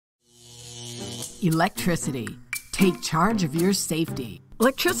Electricity. Take charge of your safety.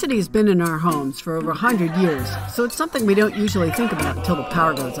 Electricity has been in our homes for over 100 years, so it's something we don't usually think about until the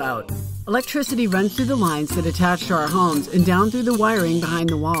power goes out. Electricity runs through the lines that attach to our homes and down through the wiring behind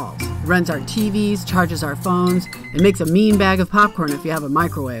the walls. It runs our TVs, charges our phones, and makes a mean bag of popcorn if you have a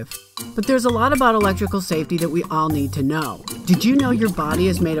microwave. But there's a lot about electrical safety that we all need to know. Did you know your body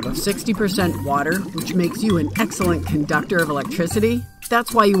is made up of 60% water, which makes you an excellent conductor of electricity?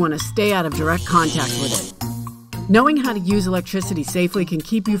 That's why you want to stay out of direct contact with it. Knowing how to use electricity safely can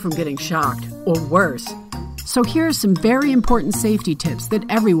keep you from getting shocked, or worse. So here are some very important safety tips that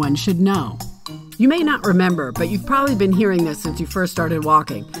everyone should know. You may not remember, but you've probably been hearing this since you first started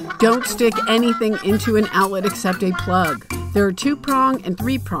walking. Don't stick anything into an outlet except a plug. There are 2-prong and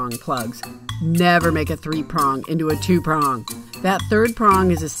 3-prong plugs. Never make a 3-prong into a 2-prong. That 3rd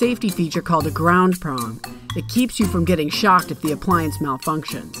prong is a safety feature called a ground prong. It keeps you from getting shocked if the appliance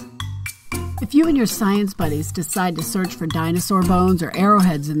malfunctions. If you and your science buddies decide to search for dinosaur bones or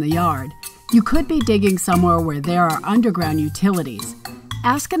arrowheads in the yard, you could be digging somewhere where there are underground utilities.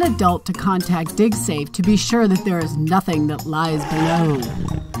 Ask an adult to contact DigSafe to be sure that there is nothing that lies below.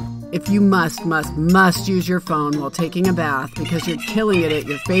 If you must use your phone while taking a bath because you're killing it at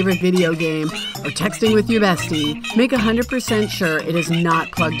your favorite video game or texting with your bestie, make 100% sure it is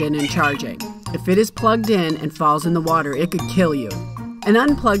not plugged in and charging. If it is plugged in and falls in the water, it could kill you. An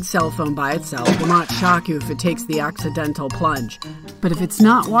unplugged cell phone by itself will not shock you if it takes the accidental plunge. But if it's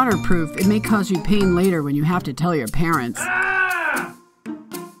not waterproof, it may cause you pain later when you have to tell your parents.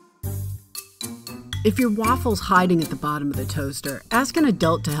 If your waffle's hiding at the bottom of the toaster, ask an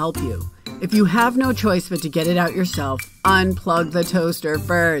adult to help you. If you have no choice but to get it out yourself, unplug the toaster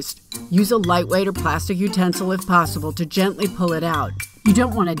first. Use a lightweight or plastic utensil if possible to gently pull it out. You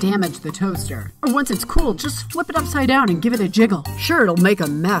don't want to damage the toaster. Or once it's cool, just flip it upside down and give it a jiggle. Sure, it'll make a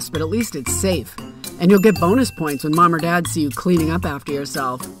mess, but at least it's safe. And you'll get bonus points when mom or dad see you cleaning up after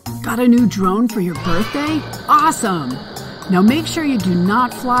yourself. Got a new drone for your birthday? Awesome! Now make sure you do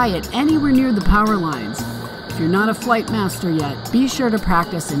not fly it anywhere near the power lines. If you're not a flight master yet, be sure to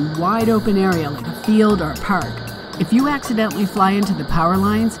practice in wide open area like a field or a park. If you accidentally fly into the power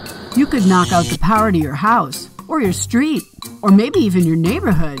lines, you could knock out the power to your house, or your street, or maybe even your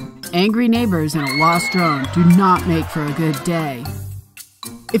neighborhood. Angry neighbors and a lost drone do not make for a good day.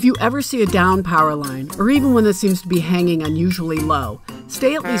 If you ever see a down power line, or even one that seems to be hanging unusually low,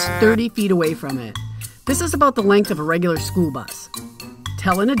 stay at least 30 feet away from it. This is about the length of a regular school bus.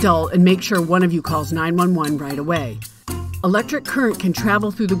 Tell an adult and make sure one of you calls 911 right away. Electric current can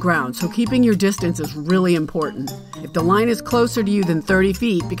travel through the ground, so keeping your distance is really important. If the line is closer to you than 30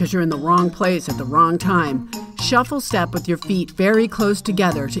 feet because you're in the wrong place at the wrong time, shuffle step with your feet very close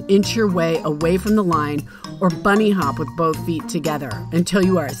together to inch your way away from the line, or bunny hop with both feet together until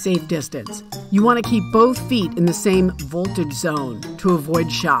you are a safe distance. You want to keep both feet in the same voltage zone to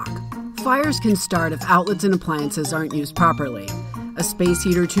avoid shock. Fires can start if outlets and appliances aren't used properly. A space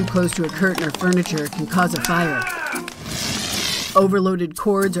heater too close to a curtain or furniture can cause a fire. Overloaded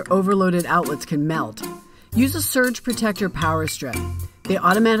cords or overloaded outlets can melt. Use a surge protector power strip. They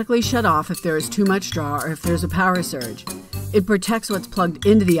automatically shut off if there is too much draw or if there's a power surge. It protects what's plugged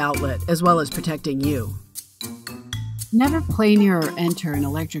into the outlet as well as protecting you. Never play near or enter an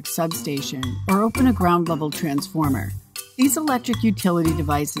electric substation or open a ground-level transformer. These electric utility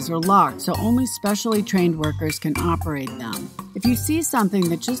devices are locked, so only specially trained workers can operate them. If you see something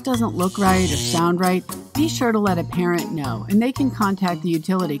that just doesn't look right or sound right, be sure to let a parent know, and they can contact the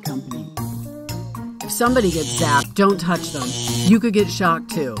utility company. If somebody gets zapped, don't touch them. You could get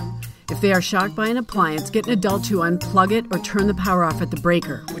shocked too. If they are shocked by an appliance, get an adult to unplug it or turn the power off at the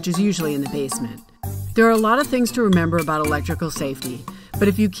breaker, which is usually in the basement. There are a lot of things to remember about electrical safety, but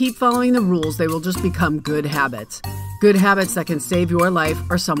if you keep following the rules, they will just become good habits. Good habits that can save your life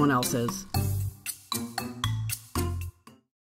or someone else's.